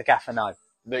 10 you'd let the gaffer know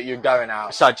that you're going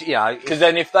out. So because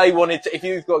then if they wanted to, if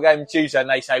you've got a game Tuesday and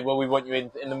they say, well, we want you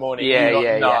in the morning,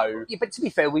 no. Yeah, but to be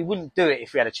fair, we wouldn't do it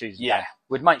if we had a Tuesday. Yeah.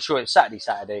 We'd make sure it's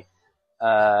Saturday.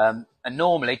 And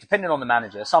normally, depending on the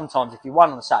manager, sometimes if you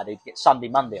won on a Saturday, you'd get Sunday,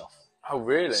 Monday off. Oh,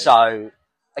 really? So,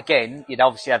 again, you'd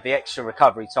obviously have the extra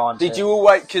recovery time. Did you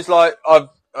always, because like, I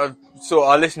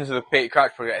listened to the Peter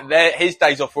Crouch program, his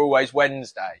days off were always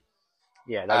Wednesday.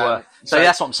 Yeah, they were. So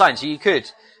that's what I'm saying. So you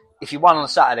could, if you won on a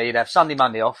Saturday, you'd have Sunday,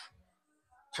 Monday off.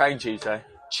 Train Tuesday.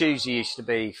 Tuesday used to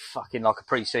be fucking like a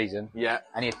pre-season. Yeah.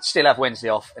 And you'd still have Wednesday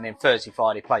off, and then Thursday,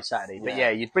 Friday, play Saturday. But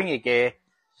you'd bring your gear,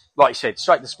 like you said,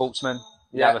 straight to Sportsman.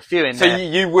 You have a few in there. So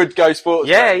you would go sports?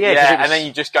 Yeah. And then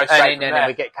you just go straight from there. And then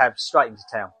we get cabs straight into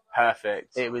town.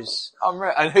 Perfect. It was...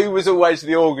 And who was always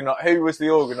the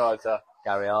organiser?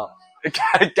 Gary Hart.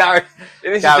 Gary.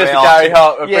 This is just a Gary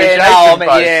Hart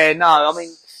appreciation I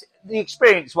mean, the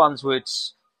experienced ones would...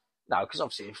 No, because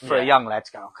obviously for a young lad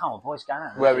to go, come on, boys, go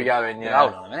out. Where are we going? Yeah.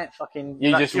 Hold on a minute. Fucking...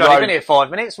 You've only been here 5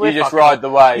 minutes. You just ride the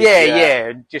wave.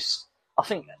 Yeah. Just... I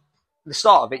think the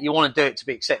start of it, you want to do it to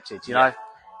be accepted, you know?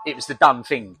 It was the done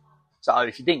thing. So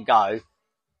if you didn't go,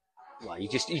 well, you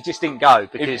just didn't go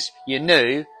because you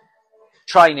knew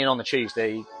training on the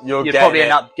Tuesday, you'd probably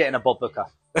end up getting a Bob Booker.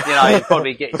 You'd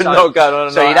probably get not going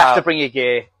on. So you'd have to bring your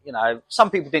gear. Some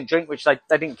people didn't drink, which they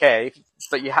didn't care,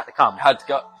 but you had to come. Had to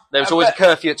go. There was always a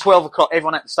curfew at 12 o'clock.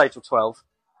 Everyone had to stay till 12.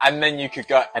 And then you could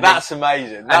go. And that's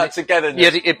amazing. That's together. Yeah,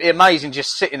 it'd be amazing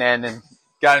just sitting there and then.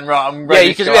 Going right, I'm ready.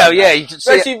 You could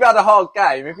especially if you've had a hard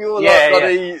game. If you're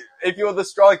if you're the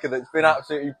striker that's been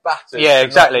absolutely battered. Yeah,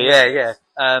 exactly. Yeah.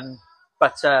 I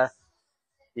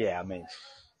mean,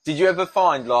 did you ever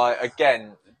find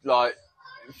from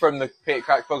the Peter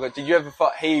Crouch podcast? Did you ever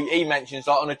find he mentions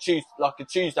on a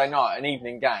Tuesday night, an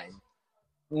evening game,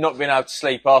 not being able to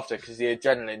sleep after because the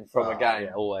adrenaline from a game.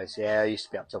 Yeah, always. Yeah, I used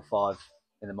to be up till 5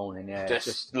 in the morning. Yeah,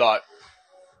 just like.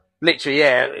 Literally,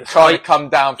 yeah. Try to come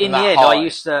down from in that the end, high. I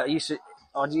used to just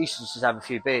have a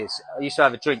few beers. I used to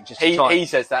have a drink just to try. He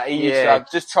says that. He used to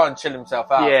just try and chill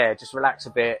himself out. Yeah, just relax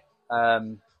a bit.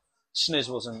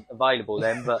 Snooze wasn't available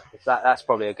then, but that's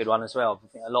probably a good one as well. I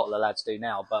think a lot of the lads do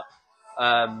now. But,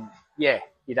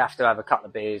 you'd have to have a couple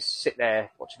of beers, sit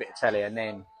there, watch a bit of telly, and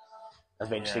then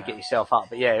eventually get yourself up.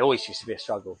 But yeah, it always used to be a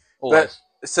struggle. Always.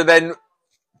 So then,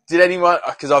 did anyone?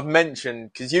 Because I've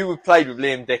mentioned because you played with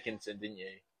Liam Dickinson, didn't you?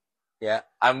 Yeah.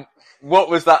 And what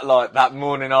was that like that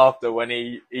morning after when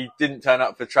he didn't turn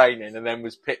up for training and then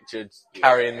was pictured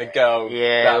carrying the girl?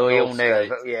 Yeah, we all knew.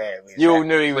 Street? Yeah, you all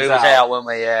knew he was out. out, weren't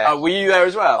we? Yeah. Oh, were you there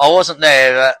as well? I wasn't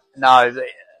there, but no,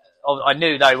 I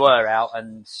knew they were out,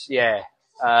 and yeah.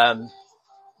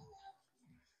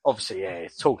 Obviously, yeah,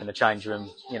 talking to change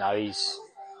room. You know,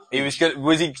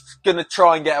 was he gonna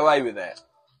try and get away with it?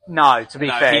 No, to be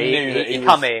fair, he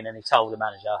come in and he told the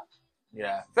manager.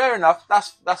 Yeah, fair enough.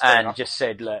 That's fair and enough. Just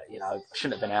said, look, you know, I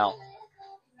shouldn't have been out.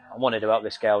 I wanted to help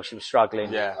this girl. She was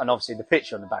struggling. Yeah. And obviously the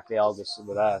picture on the back of the Argus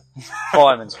with her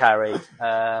fireman's carry.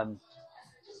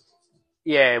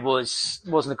 Yeah, it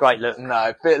wasn't a great look.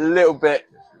 No, a little bit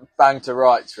bang to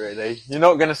rights, really. You're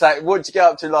not going to say, what did you get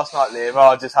up to last night, Liam? Oh,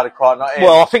 I just had a quiet night in.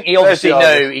 Well, I think he obviously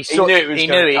knew. He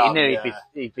knew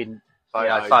he'd been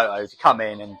photoed to come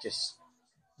in and just...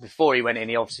 Before he went in,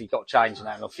 he obviously got changed and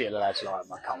that, and a few of the lads were like,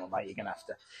 well, come on, mate, you're going to have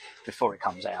to, before it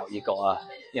comes out, you've got to,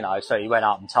 you know, so he went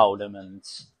up and told him, and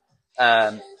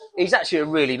he's actually a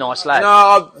really nice lad.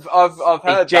 No, I've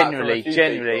heard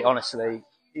Generally, honestly,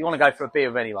 you want to go for a beer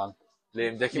with anyone.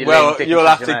 Liam Dickinson. Well, you'll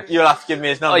have to give me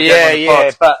his number. Oh,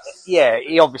 yeah, but yeah,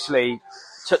 he obviously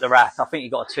took the wrath. I think he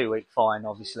got a 2-week fine,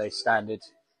 obviously, standard.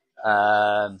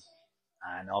 And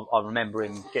I remember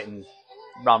him getting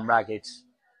run ragged.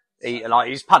 He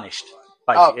was punished.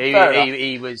 Basically,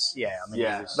 he was. Yeah, I mean,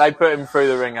 yeah. They put him through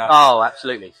the ringer. Oh,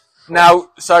 absolutely. Now,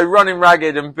 so running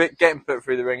ragged and getting put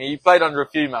through the ringer. You played under a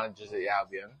few managers at the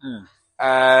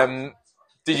Albion.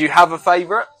 Did you have a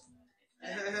favourite?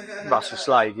 Russell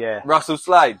Slade, yeah. Russell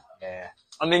Slade, yeah.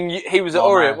 I mean, he was at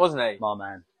Orient, wasn't he? My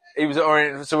man. He was at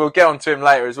Orient, so we'll get on to him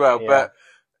later as well. Yeah. But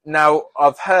now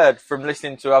I've heard from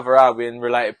listening to other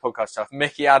Albion-related podcast stuff.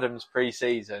 Mickey Adams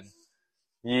pre-season.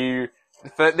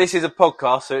 This is a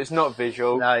podcast, so it's not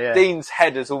visual. No, yeah. Dean's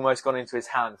head has almost gone into his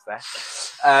hands there.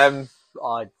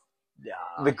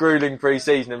 The gruelling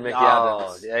pre-season of Mickey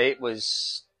Adams. Yeah, it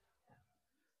was.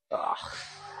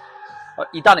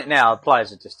 You done it now.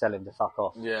 Players would just tell him to fuck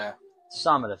off. Yeah.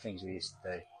 Some of the things we used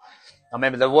to do. I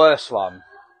remember the worst one.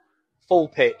 Full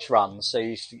pitch runs, so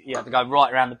you had to go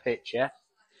right around the pitch. Yeah.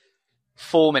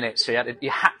 4 minutes. So you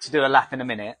had to do a lap in a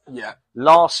minute. Yeah.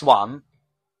 Last one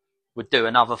would do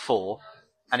another 4.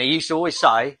 And he used to always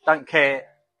say, don't care.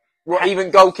 What,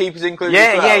 even goalkeepers included?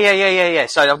 Yeah.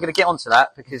 So I'm going to get onto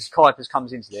that because Kuipers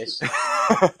comes into this.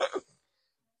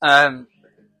 And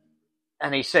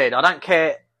he said, I don't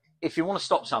care if you want to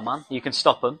stop someone, you can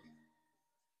stop them.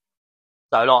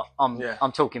 So like,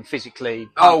 I'm talking physically.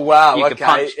 Oh wow, you okay. Could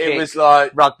punch, it kick, was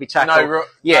like rugby tackle.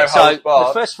 No so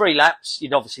the first 3 laps,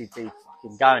 you'd obviously be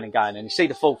fucking going and going, and you see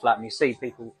the 4th lap and you see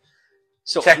people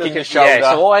sort of checking your shoulder.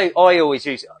 Yeah, so I always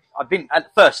use.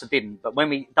 At first I didn't, but when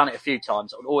we done it a few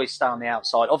times, I would always stay on the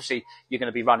outside. Obviously, you're going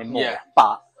to be running more,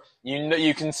 but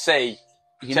you can see.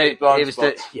 You know, it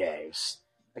was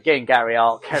again Gary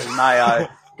Hart, Kerry Mayo,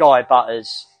 Guy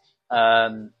Butters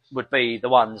would be the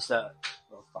ones that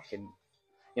were fucking,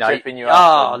 you know, tripping you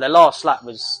up. The last lap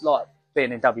was like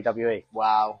being in WWE.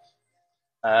 Wow.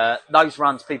 Those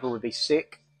runs, people would be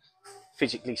sick,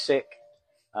 physically sick.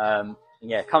 Coming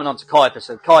on to Kuipers.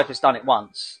 So Kuipers done it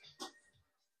once.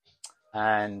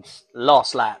 And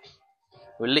last lap,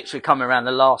 we were literally coming around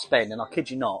the last bend, and I kid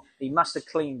you not, he must have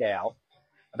cleaned out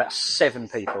about 7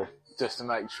 people. Just to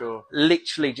make sure.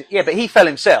 Literally, but he fell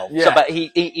himself. Yeah. So, but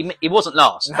he wasn't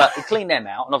last, but he cleaned them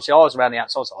out, and obviously I was around the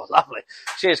outside, so I was lovely.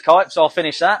 Cheers, Kuipers. So I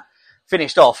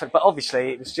finished off, but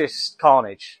obviously it was just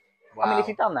carnage. Wow. I mean, if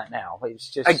you've done that now, it was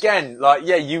just... Again,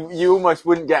 you almost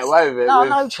wouldn't get away with it.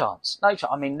 No chance.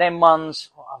 I mean, them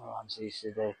ones... What other ones we used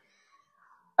to do?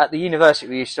 At the university,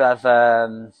 we used to have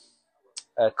a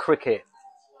cricket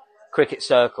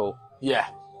circle. Yeah.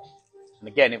 And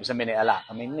again, it was a minute a lap.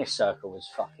 I mean, this circle was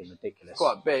fucking ridiculous.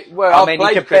 Quite big. Well, I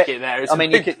played cricket there. It's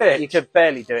you could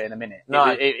barely do it in a minute.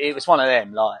 No. It was one of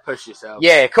them, like... Push yourself.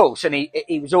 Yeah, of course. And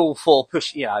he was all for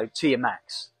push, you know, to your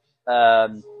max.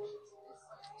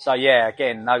 So yeah,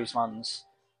 again, those ones.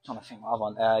 I'm trying to think what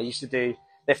other one. Used to do.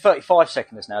 They're 35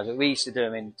 seconds now. We used to do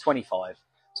them in 25.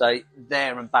 So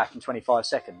there and back in 25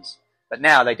 seconds. But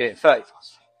now they do it in 35.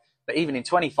 But even in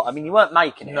 25, I mean, you weren't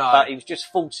making it, but he was just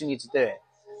forcing you to do it.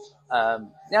 The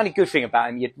only good thing about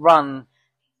him, you'd run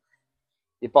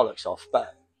your bollocks off.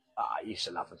 But I used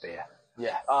to love a beer.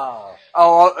 Yeah.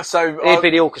 So it'd be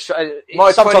the orchestra.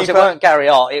 Sometimes it weren't Gary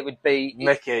Hart. It would be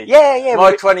Mickey. Yeah.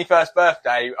 My 21st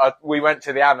birthday, we went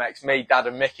to the Amex, me, Dad,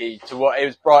 and Mickey it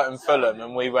was Brighton Fulham,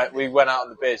 and we went out on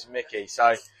the beers with Mickey.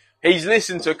 So he's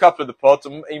listened to a couple of the pods,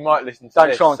 and he might listen to.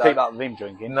 Don't try and keep up with him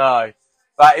drinking. No,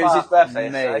 But it was his birthday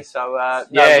yesterday, so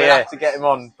we have to get him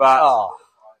on. But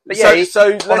yeah,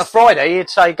 so on a Friday,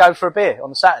 he'd say go for a beer. On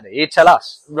a Saturday, he'd tell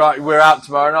us. Right, we're out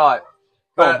tomorrow night.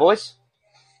 Go on, boys.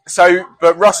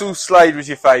 But Russell Slade was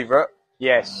your favourite.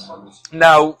 Yes.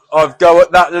 Now,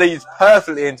 that leads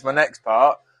perfectly into my next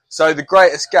part. So, The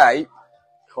Great Escape.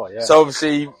 Oh, yeah. So,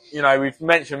 obviously, we've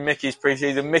mentioned Mickey's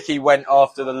pre-season. Mickey went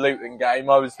after the Luton game.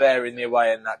 I was there in the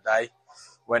away end that day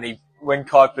when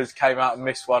Kuipers came out and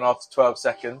missed one after 12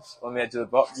 seconds on the edge of the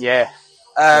box. Yeah.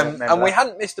 And we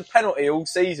hadn't missed a penalty all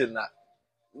season.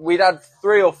 We'd had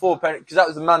 3 or 4 penalties, because that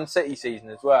was the Man City season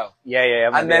as well. Yeah.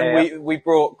 And then we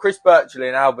brought Chris Birchley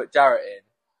and Albert Jarrett in.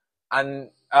 And,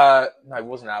 no, it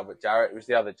wasn't Albert Jarrett, it was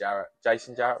the other Jarrett,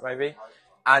 Jason Jarrett maybe.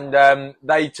 And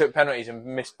they took penalties and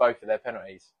missed both of their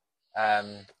penalties.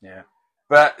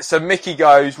 But, so Mickey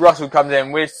goes, Russell comes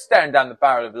in, we're staring down the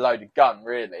barrel of a loaded gun,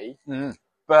 really. Mm.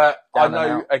 But I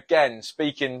know, again,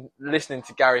 listening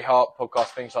to Gary Hart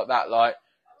podcast, things like that, like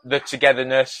the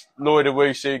togetherness, Lloyd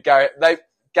Owusu,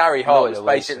 Gary Hart was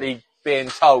basically being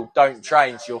told, don't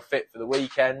train so you're fit for the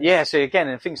weekend. Yeah, so again,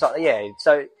 and things like that, yeah.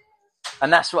 So,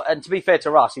 and to be fair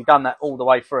to Russ, he'd done that all the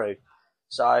way through.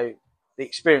 So, the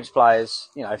experienced players,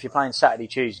 if you're playing Saturday,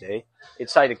 Tuesday, he'd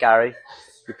say to Gary,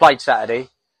 you played Saturday,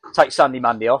 take Sunday,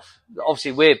 Monday off.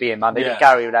 Obviously, we're being Monday, but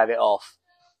Gary would have it off.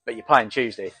 But you're playing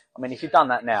Tuesday. I mean, if you'd done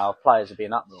that now, players would be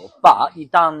in uproar. But he'd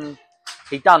done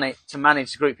it to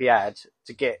manage the group he had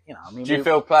to get, Do you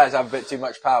feel players have a bit too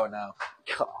much power now?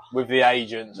 With the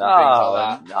agents and things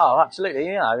like that? Oh, absolutely.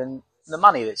 And the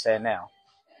money that's there now.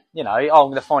 I'm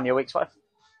going to find you a week's worth.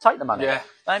 Take the money. Yeah.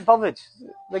 They ain't bothered.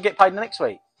 They get paid the next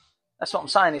week. That's what I'm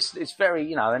saying. It's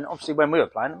very, and obviously when we were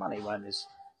playing, the money weren't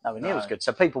nowhere near as good.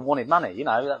 So people wanted money,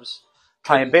 that was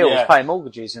paying bills, paying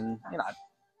mortgages, and,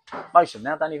 most of them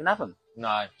now don't even have them.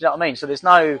 No. Do you know what I mean? So there's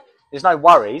no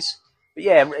worries. But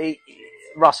yeah,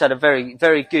 Russ had a very,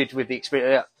 very good with the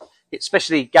experience,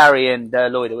 especially Gary and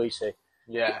Lloyd Owusu.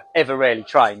 Yeah. Ever rarely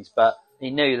trained, but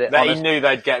he knew that. He knew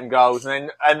they'd get him goals, and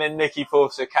then Nicky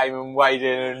Forster came and weighed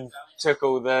in and took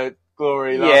all the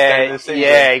glory last game of the season.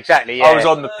 Yeah, exactly. Yeah. I was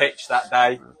on the pitch that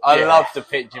day. I loved the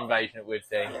pitch invasion at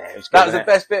Withdean. That was the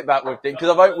best bit about Withdean,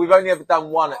 because we've only ever done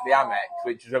one at the Amex,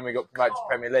 which was when we got promoted to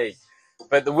Premier League.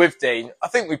 But the Withdean, I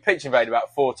think we pitch invaded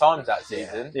about 4 times that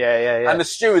season. Yeah. And the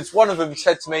stewards, one of them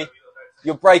said to me,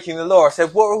 "You're breaking the law." I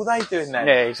said, "What are all they doing then?"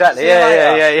 Yeah, exactly.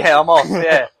 Yeah. I'm off.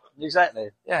 Yeah,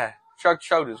 exactly. Yeah, shrugged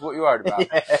shoulders. What are you worried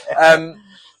about?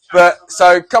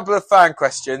 So a couple of fan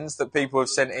questions that people have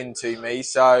sent in to me.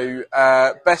 So,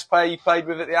 best player you played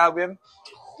with at the Albion?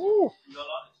 Ooh.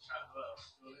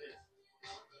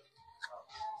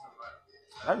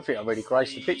 I don't think I've really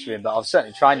graced the pitch with him, but I've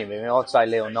certainly trained with him. I'd say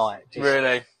Leon Knight.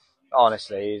 Really?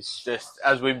 Honestly, he's just,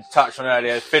 as we touched on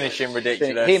earlier, finishing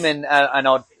ridiculous. Him and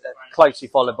I'd closely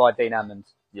followed by Dean Hammond.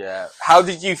 Yeah. How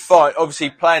did you find, obviously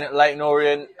playing at Leyton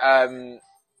Orient,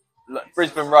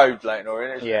 Brisbane Road, Leyton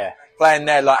Orient, playing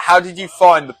there, how did you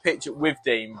find the pitch at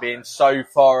Withdean being so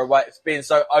far away, being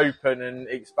so open and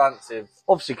expansive?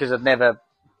 Obviously, because I'd never...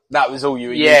 That was all you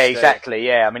were used to. Yeah, exactly.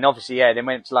 Yeah, I mean, obviously, then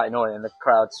went to Leyton Orient and the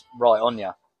crowd's right on you.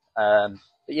 But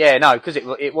yeah, no, because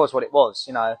it was what it was.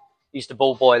 Used to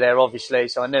ball boy there, obviously,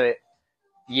 so I knew it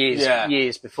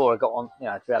years before I got on,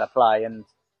 to be able to play. And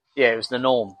yeah, it was the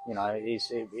norm. The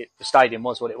stadium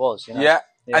was what it was. Yeah.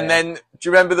 And then, do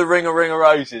you remember the Ring of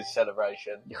Roses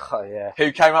celebration? Oh yeah.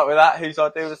 Who came up with that? Whose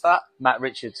idea was that? Matt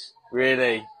Richards.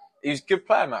 Really? He was a good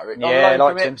player, Matt Richards. Yeah, I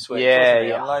liked him. Ipswich,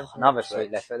 yeah. Another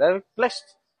sweet left foot. They were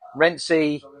blessed.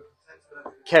 Rentsy,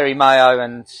 Kerry Mayo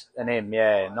and him,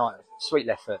 nice, sweet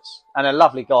left foots. And a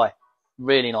lovely guy.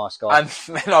 Really nice guy. And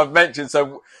then I've mentioned,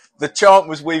 so the chant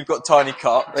was, "We've got tiny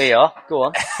cocks." We are. Go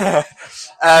on.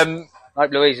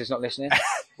 Hope Louise is not listening.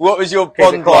 What was your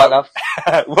bond like?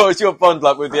 What was your bond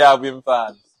like with the Albion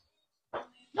fans?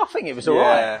 I think it was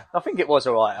alright. I think it was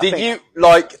alright. Did you,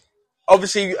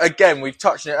 obviously, again, we've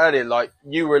touched on it earlier,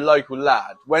 you were a local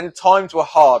lad. When times were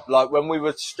hard, when we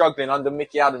were struggling under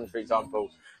Mickey Adams, for example,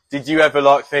 did you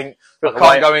ever, think, I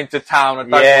can't go into town, I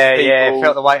don't want people... Yeah,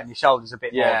 felt the weight on your shoulders a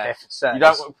bit more. Definitely. You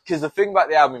don't, because the thing about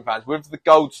the Albion fans, with the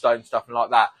Goldstone stuff and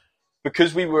like that,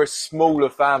 because we were a smaller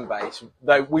fan base,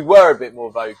 though we were a bit more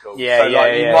vocal. You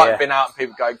might have been out and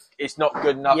people go, "It's not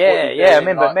good enough." I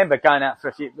remember going out for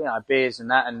a few beers and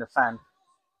that, and the fan...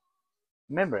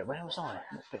 Remember it? Where was I?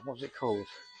 What was it called?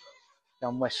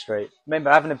 Down West Street. Remember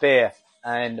having a beer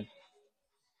and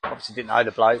obviously didn't know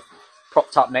the bloke.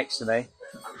 Propped up next to me.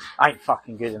 Ain't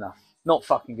fucking good enough. Not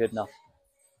fucking good enough.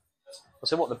 I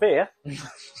said, "What, the beer?" I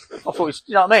thought it was,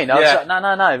 you know what I mean? I was like,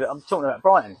 no, but I'm talking about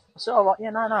Brighton. I said, "Oh, right,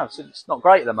 no." I said, "It's not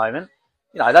great at the moment."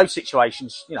 Those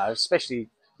situations, especially,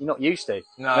 you're not used to.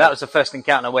 No. And that was the first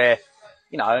encounter where,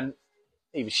 you know, and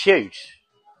he was huge.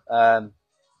 And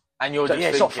you're just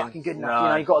it's thinking, not fucking good enough. no. You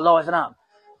know, you've got to liven up.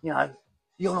 You know,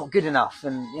 you're not good enough,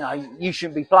 and you know, you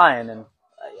shouldn't be playing. And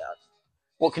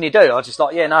what can you do? I was just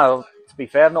like, yeah, no. To be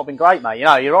fair, I've not been great, mate. You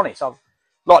know, you're honest. I'd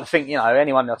like to think, you know,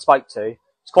 anyone I spoke to is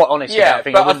quite honest. Yeah,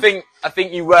 about but I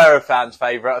think you were a fan's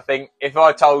favourite. I think if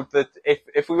I told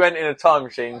if we went in a time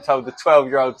machine and told the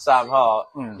 12-year-old Sam Hart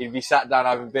he'd be sat down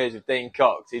having beers with Dean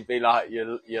Cox, he'd be like,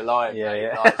 "You're lying." Yeah, mate.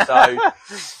 yeah. Like, so,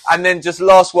 and then just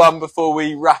last one before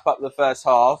we wrap up the first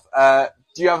half.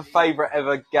 Do you have a favourite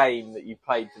ever game that you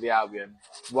played for the Albion?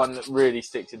 One that really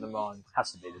sticks in the mind?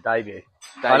 Has to be the debut.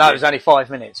 I know it was only 5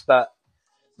 minutes, but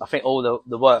I think all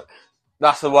the work.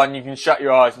 That's the one you can shut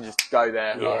your eyes and just go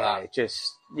there. Yeah, like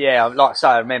that. like I say,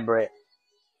 I remember it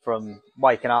from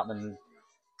waking up and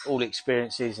all the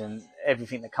experiences and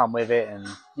everything that come with it. And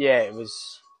yeah,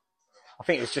 I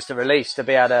think it was just a release to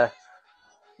be able to,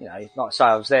 you know, like I say,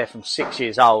 I was there from 6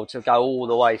 years old to go all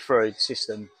the way through the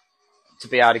system to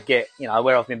be able to get, you know,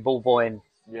 where I've been ball boying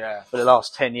for the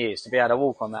last 10 years, to be able to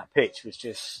walk on that pitch was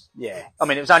just, I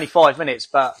mean, it was only 5 minutes,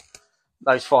 but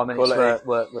those 5 minutes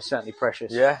were certainly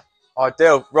precious. Yeah,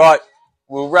 ideal. Right,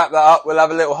 we'll wrap that up. We'll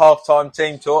have a little half-time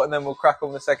team talk and then we'll crack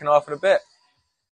on the second half in a bit.